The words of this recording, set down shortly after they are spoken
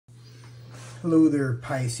Hello there,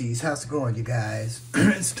 Pisces. How's it going, you guys?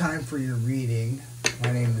 It's time for your reading.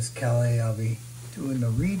 My name is Kelly. I'll be doing the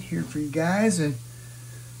read here for you guys, and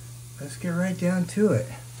let's get right down to it.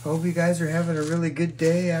 Hope you guys are having a really good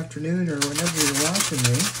day, afternoon, or whenever you're watching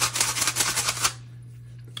me.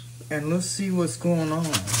 And let's see what's going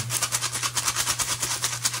on.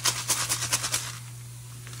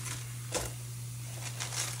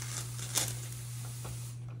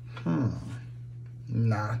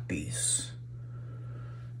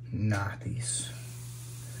 Nothese.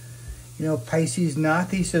 You know, Pisces,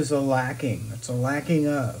 nothese is a lacking. It's a lacking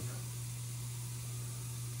of.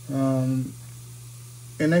 And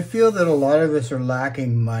I feel that a lot of us are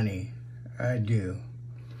lacking money. I do.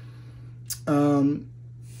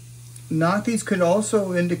 Nothese could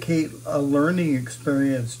also indicate a learning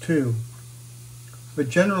experience too. But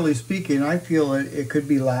generally speaking, I feel it could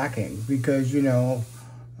be lacking because, you know,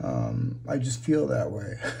 I just feel that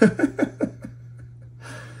way.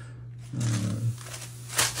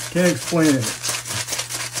 Can't explain it.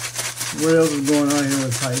 What else is going on here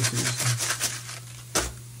with Pisces?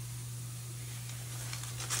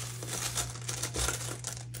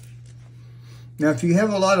 Now, if you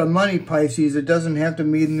have a lot of money, Pisces, it doesn't have to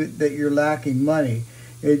mean that you're lacking money,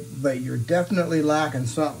 but you're definitely lacking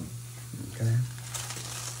something. Okay.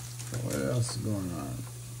 So what else is going on?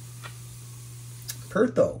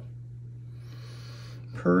 Pertho.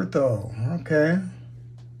 Okay.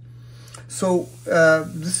 So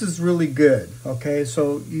this is really good, okay?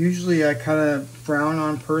 So usually I kind of frown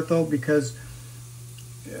on Pertho because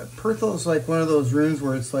Pertho is like one of those runes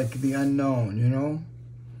where it's like the unknown, you know?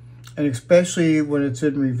 And especially when it's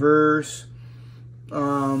in reverse.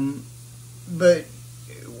 But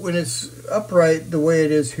when it's upright, the way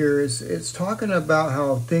it is here, it's talking about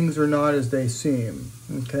how things are not as they seem,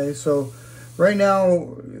 okay? So right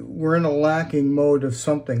now we're in a lacking mode of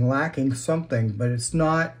something, but it's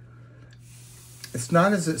not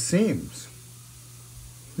as it seems.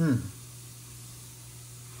 And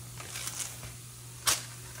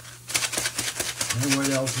what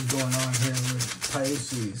else is going on here with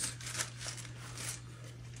Pisces?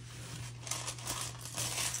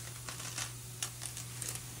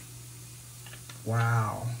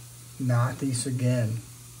 Wow. Nothese again.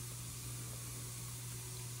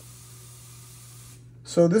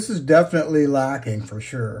 So this is definitely lacking for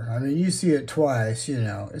sure. I mean, you see it twice, you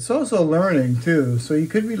know. It's also learning too. So you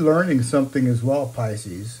could be learning something as well,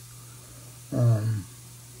 Pisces.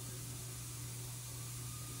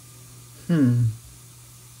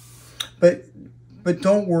 But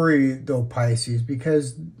don't worry though, Pisces,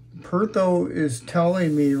 because Pertho is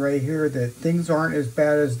telling me right here that things aren't as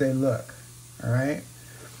bad as they look. All right.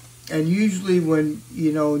 And usually when,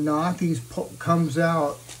 you know, Nothese comes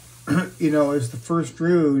out, you know, as the first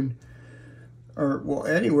rune, or well,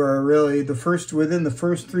 anywhere really, within the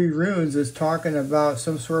first 3 runes is talking about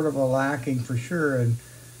some sort of a lacking for sure, and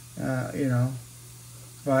you know,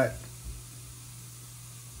 but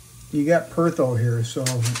you got Pertho here, so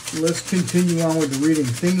let's continue on with the reading.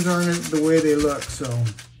 Things aren't the way they look, so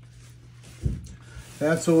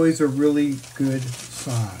that's always a really good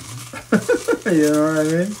sign. You know what I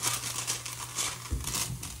mean?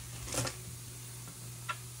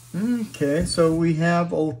 Okay, so we have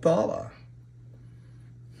Othala.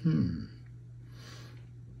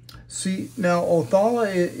 See, now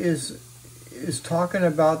Othala is talking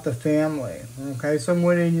about the family. Okay,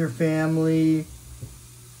 someone in your family,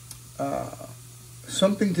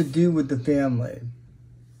 something to do with the family.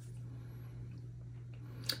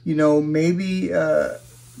 You know, maybe a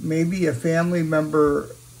family member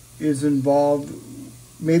is involved.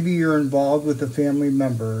 Maybe you're involved with a family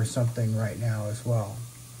member or something right now as well.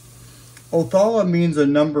 Othala means a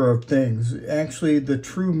number of things. Actually, the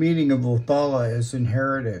true meaning of Othala is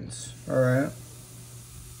inheritance, all right?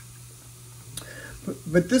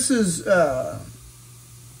 But this is,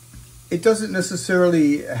 it doesn't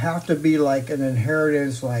necessarily have to be like an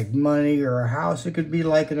inheritance like money or a house. It could be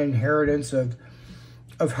like an inheritance of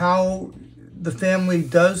how the family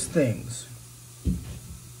does things.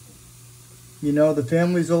 You know, the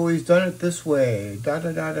family's always done it this way,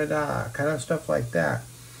 da-da-da-da-da, kind of stuff like that.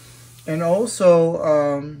 And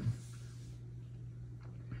also,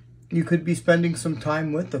 you could be spending some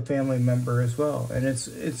time with the family member as well. And it's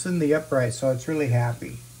in the upright, so it's really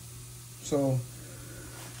happy. So,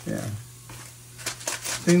 yeah.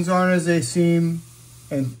 Things aren't as they seem,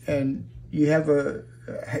 and you have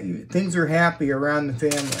things are happy around the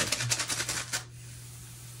family.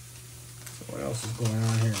 So what else is going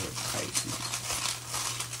on here with Pisces?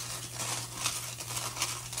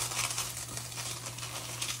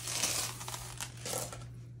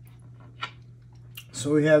 So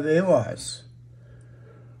we have Ewas.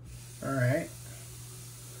 All right.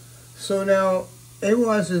 So now,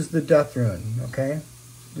 Awaz is the death rune, okay?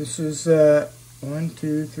 This is 1,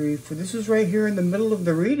 2, 3, 4. This is right here in the middle of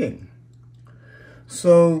the reading.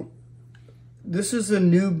 So this is a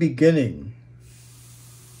new beginning.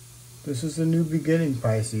 This is a new beginning,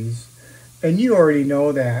 Pisces. And you already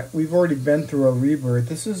know that. We've already been through a rebirth.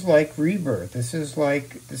 This is like rebirth. This is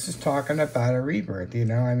talking about a rebirth, you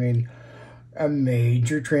know? I mean, a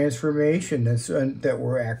major transformation that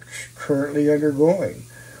we're currently undergoing.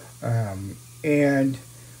 And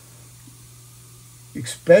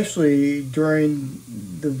especially during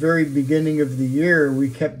the very beginning of the year, we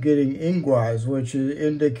kept getting Ingwas, which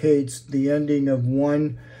indicates the ending of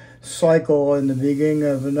one cycle and the beginning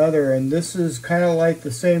of another. And this is kind of like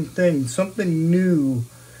the same thing. Something new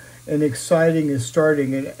and exciting is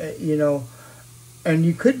starting. And, you know, and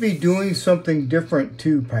you could be doing something different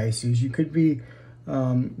too, Pisces. You could be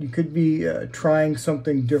trying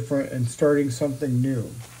something different and starting something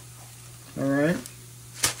new. All right.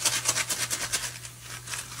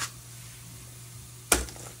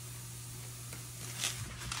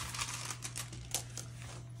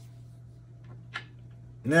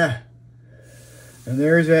 Nah. And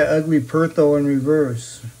there's that ugly Pertho in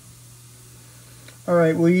reverse. All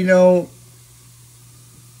right, well, you know,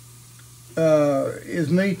 as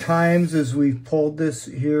many times as we've pulled this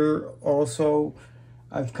here also,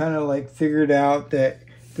 I've kind of like figured out that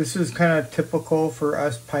this is kind of typical for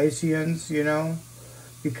us Pisceans, you know,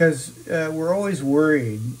 because we're always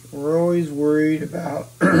worried. We're always worried about,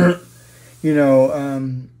 you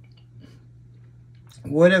know,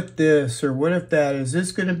 what if this or what if that? Is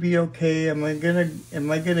this going to be okay?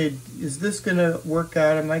 Is this going to work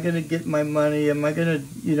out? Am I going to get my money? Am I going to,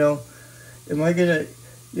 you know,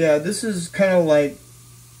 yeah, this is kind of like,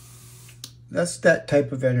 that's that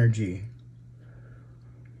type of energy.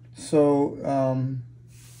 So,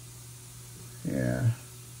 yeah,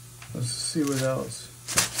 let's see what else.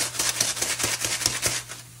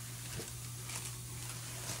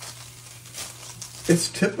 It's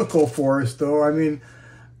typical for us, though. I mean,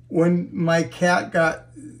 when my cat got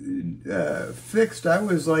fixed, I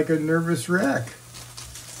was like a nervous wreck.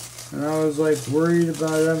 And I was like worried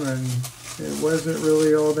about him, and it wasn't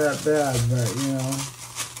really all that bad, but you know.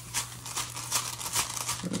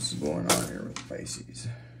 What's going on here with Pisces?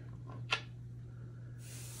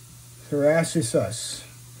 Thracisus.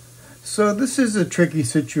 So this is a tricky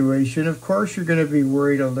situation. Of course, you're going to be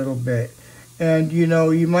worried a little bit. And, you know,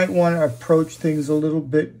 you might want to approach things a little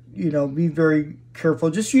bit, you know, be very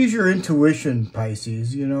careful. Just use your intuition,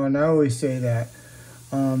 Pisces, you know, and I always say that.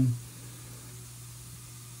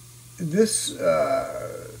 This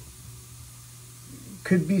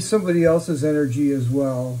could be somebody else's energy as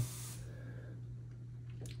well.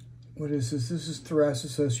 What is this? This is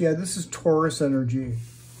Thracisus. Yeah, this is Taurus energy.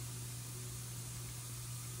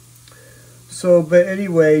 So, but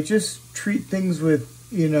anyway, just treat things with,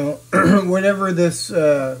 you know, whatever this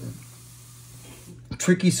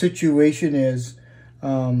tricky situation is,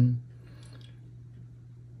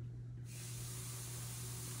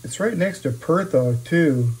 it's right next to Pertho,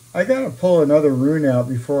 too. I got to pull another rune out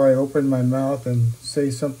before I open my mouth and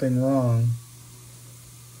say something wrong.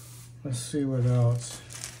 Let's see what else.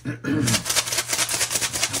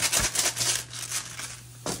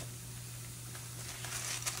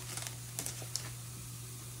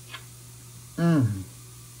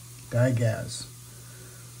 Digas.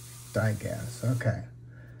 Okay.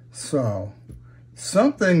 So,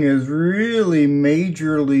 something is really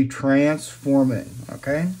majorly transforming,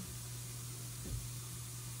 okay?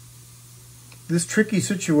 This tricky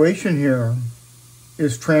situation here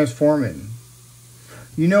is transforming.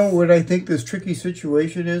 You know what I think this tricky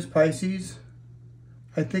situation is, Pisces?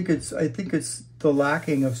 I think it's the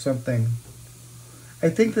lacking of something. I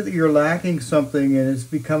think that you're lacking something, and it's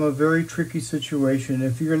become a very tricky situation.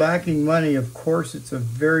 If you're lacking money, of course, it's a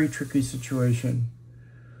very tricky situation.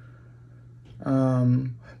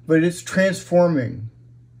 But it's transforming.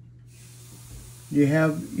 You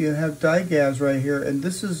have Digas right here, and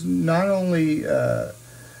this is not only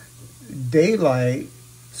daylight.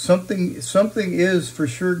 Something is for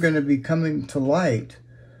sure going to be coming to light,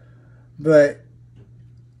 but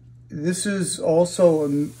this is also,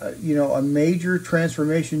 you know, a major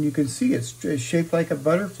transformation. You can see it's shaped like a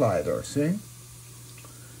butterfly there, see?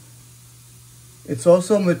 It's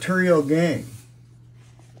also material gain.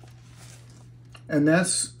 And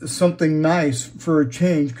that's something nice for a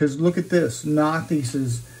change, because look at this. Nothies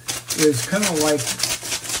is kind of like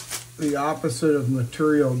the opposite of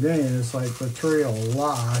material gain. It's like material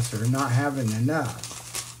loss or not having enough.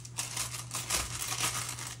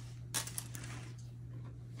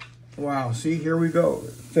 Wow, see, here we go.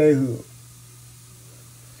 Fehu.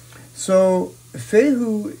 So,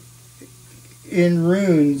 Fehu in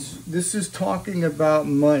runes, this is talking about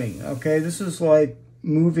money, okay? This is like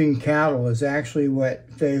moving cattle is actually what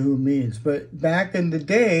Fehu means. But back in the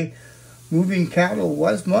day, moving cattle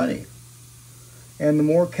was money. And the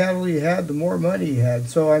more cattle you had, the more money you had.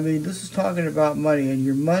 So, I mean, this is talking about money. And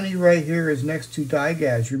your money right here is next to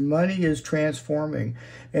Digaz. Your money is transforming.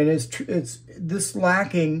 And it's this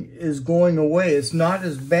lacking is going away. It's not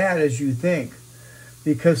as bad as you think.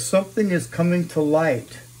 Because something is coming to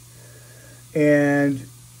light. And,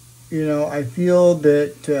 you know, I feel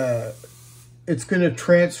that it's going to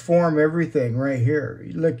transform everything right here.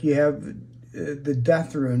 Look, you have the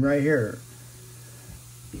death rune right here.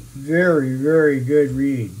 Very, very good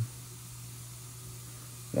read.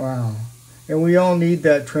 Wow. And we all need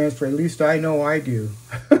that transfer. At least I know I do.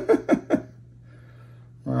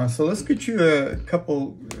 Wow. So let's get you a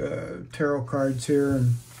couple tarot cards here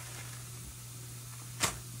and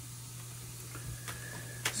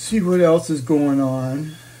see what else is going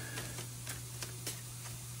on.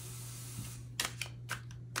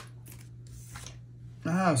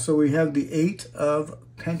 So we have the Eight of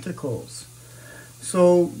Pentacles.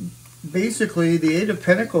 So basically, the Eight of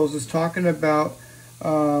Pentacles is talking about,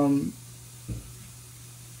 you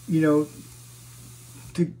know,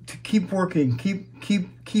 to keep working,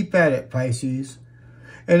 keep at it, Pisces.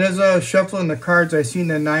 And as I was shuffling the cards, I seen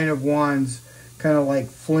the Nine of Wands kind of like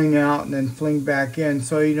fling out and then fling back in.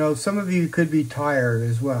 So, you know, some of you could be tired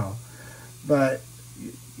as well. But,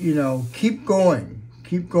 you know, keep going,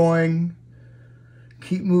 keep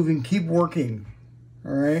moving, keep working,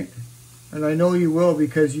 all right? And I know you will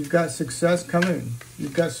because you've got success coming.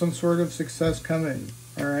 You've got some sort of success coming,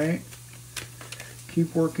 all right?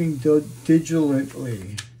 Keep working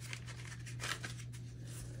diligently.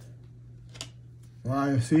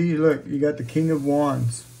 Wow, see, look, you got the King of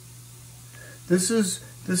Wands. This is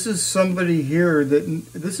somebody here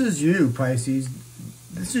this is you, Pisces.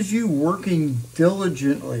 This is you working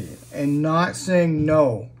diligently and not saying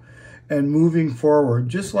no and moving forward.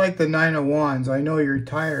 Just like the Nine of Wands, I know you're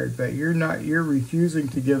tired, but you're refusing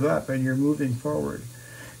to give up and you're moving forward.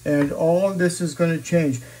 And all of this is going to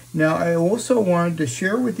change. Now, I also wanted to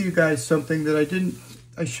share with you guys something that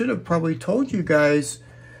I should have probably told you guys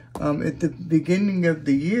at the beginning of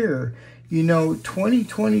the year. You know,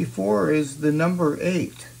 2024 is the number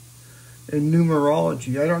 8 in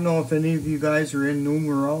numerology. I don't know if any of you guys are in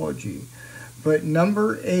numerology, but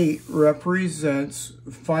number 8 represents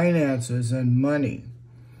finances and money.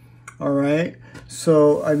 All right?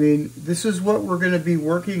 So, I mean, this is what we're going to be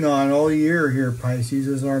working on all year here, Pisces,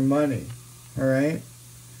 is our money. All right?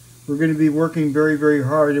 We're going to be working very, very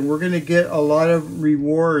hard, and we're going to get a lot of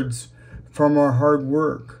rewards from our hard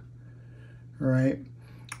work. All right?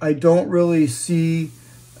 I don't really see,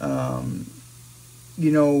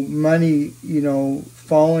 you know, money, you know,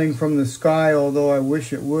 falling from the sky, although I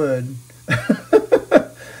wish it would.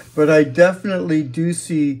 But I definitely do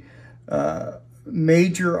see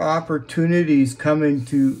major opportunities coming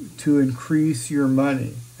to increase your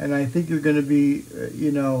money. And I think you're going to be,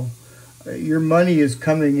 you know, your money is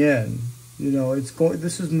coming in. You know,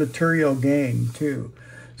 this is material gain too.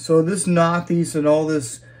 So this Nathi's and all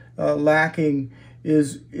this lacking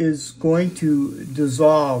is going to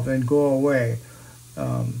dissolve and go away.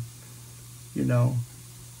 You know,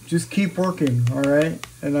 just keep working, all right?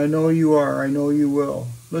 And I know you are. I know you will.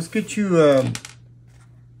 Let's get you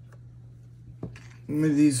one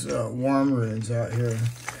of these warm runes out here.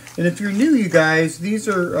 And if you're new, you guys, these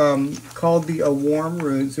are called the warm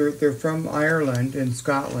runes. They're from Ireland and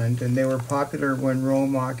Scotland, and they were popular when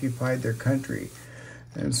Rome occupied their country.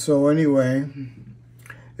 And so anyway,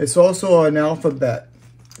 it's also an alphabet,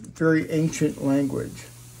 very ancient language.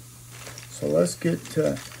 So let's get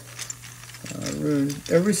rune.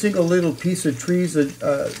 Every single little piece of trees,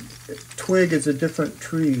 twig is a different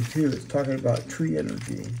tree too. It's talking about tree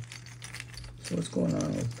energy. So what's going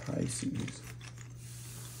on with Pisces?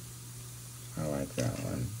 I like that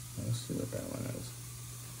one. Let's see what that one is.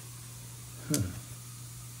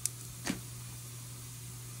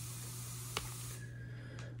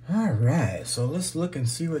 All right, so let's look and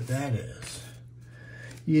see what that is.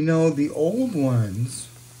 You know, the old ones,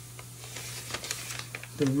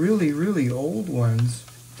 the really, really old ones,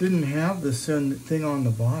 didn't have this thing on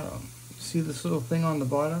the bottom. See this little thing on the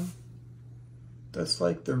bottom? That's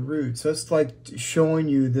like the roots. That's like showing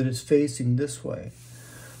you that it's facing this way.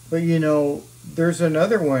 But you know, there's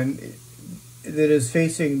another one that is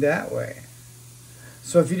facing that way.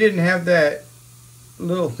 So if you didn't have that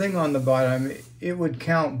little thing on the bottom, it would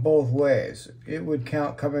count both ways. It would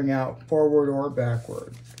count coming out forward or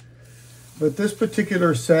backward. But this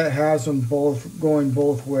particular set has them both going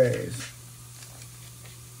both ways.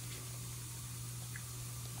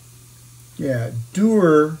 Yeah,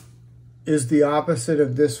 doer is the opposite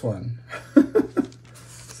of this one.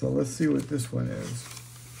 So let's see what this one is.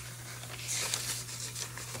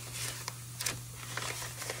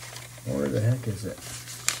 Where the heck is it?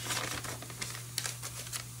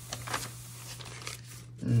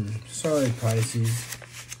 Sorry, Pisces.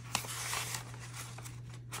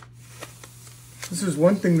 This is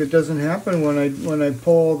one thing that doesn't happen when I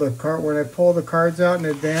pull the cards out in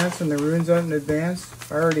advance and the runes out in advance.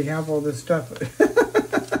 I already have all this stuff.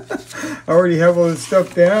 I already have all this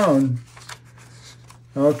stuff down.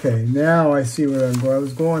 Okay, now I see what I'm going. I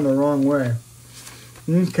was going the wrong way.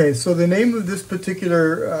 Okay, so the name of this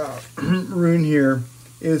particular rune here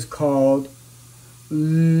is called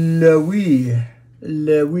Louis.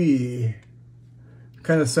 Louis.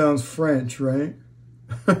 Kind of sounds French, right?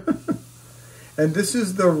 And this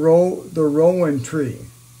is the rowan tree.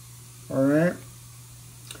 All right?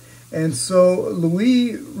 And so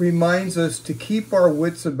Louis reminds us to keep our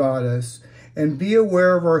wits about us and be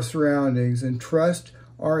aware of our surroundings and trust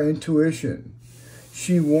our intuition.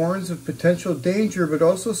 She warns of potential danger, but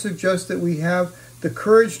also suggests that we have the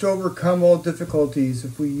courage to overcome all difficulties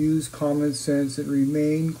if we use common sense and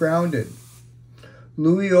remain grounded.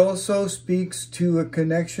 Louis also speaks to a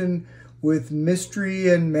connection with mystery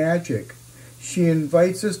and magic. She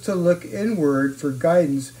invites us to look inward for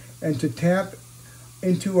guidance and to tap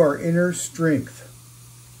into our inner strength.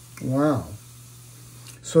 Wow.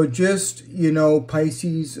 So just, you know,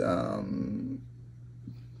 Pisces,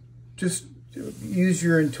 just use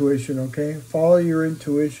your intuition, okay? Follow your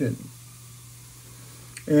intuition.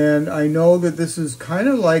 And I know that this has kind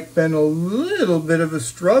of like been a little bit of a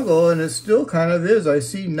struggle, and it still kind of is. I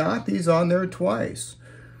see Nathi's on there twice.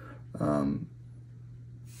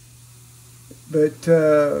 But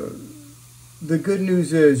the good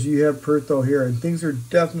news is you have Pertho here, and things are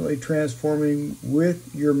definitely transforming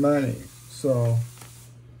with your money. So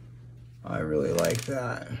I really like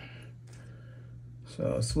that.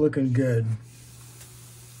 So it's looking good.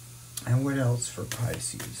 And what else for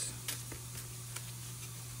Pisces?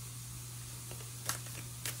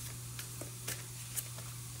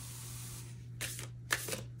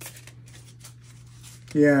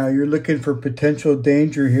 Yeah, you're looking for potential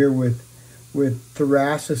danger here with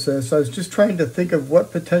thoracicis. I was just trying to think of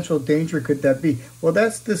what potential danger could that be. Well,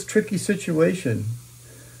 that's this tricky situation.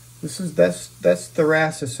 That's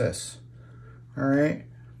thoracicis. All right.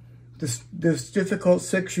 This difficult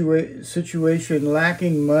situation,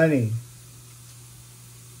 lacking money.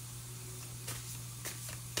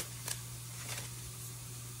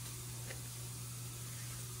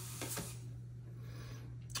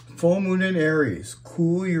 Full moon in Aries.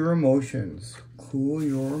 Cool your emotions. Cool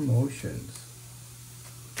your emotions.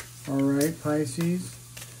 All right, Pisces.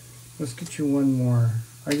 Let's get you one more.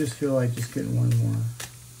 I just feel like just getting one more.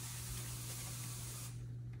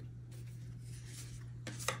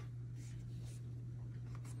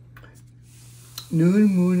 New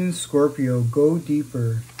moon in Scorpio. Go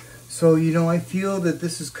deeper. So, you know, I feel that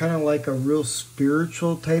this is kind of like a real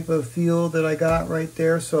spiritual type of feel that I got right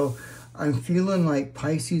there. So I'm feeling like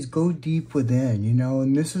Pisces, go deep within, you know,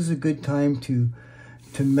 and this is a good time to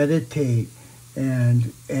meditate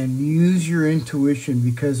and use your intuition,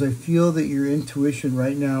 because I feel that your intuition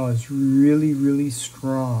right now is really, really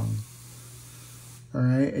strong. All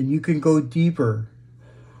right, and you can go deeper.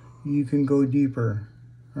 You can go deeper.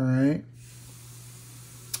 All right.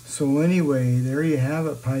 So anyway, there you have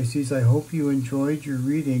it, Pisces. I hope you enjoyed your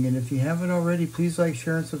reading. And if you haven't already, please like,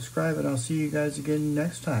 share, and subscribe. And I'll see you guys again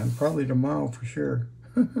next time. Probably tomorrow for sure.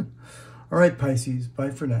 All right, Pisces.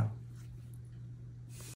 Bye for now.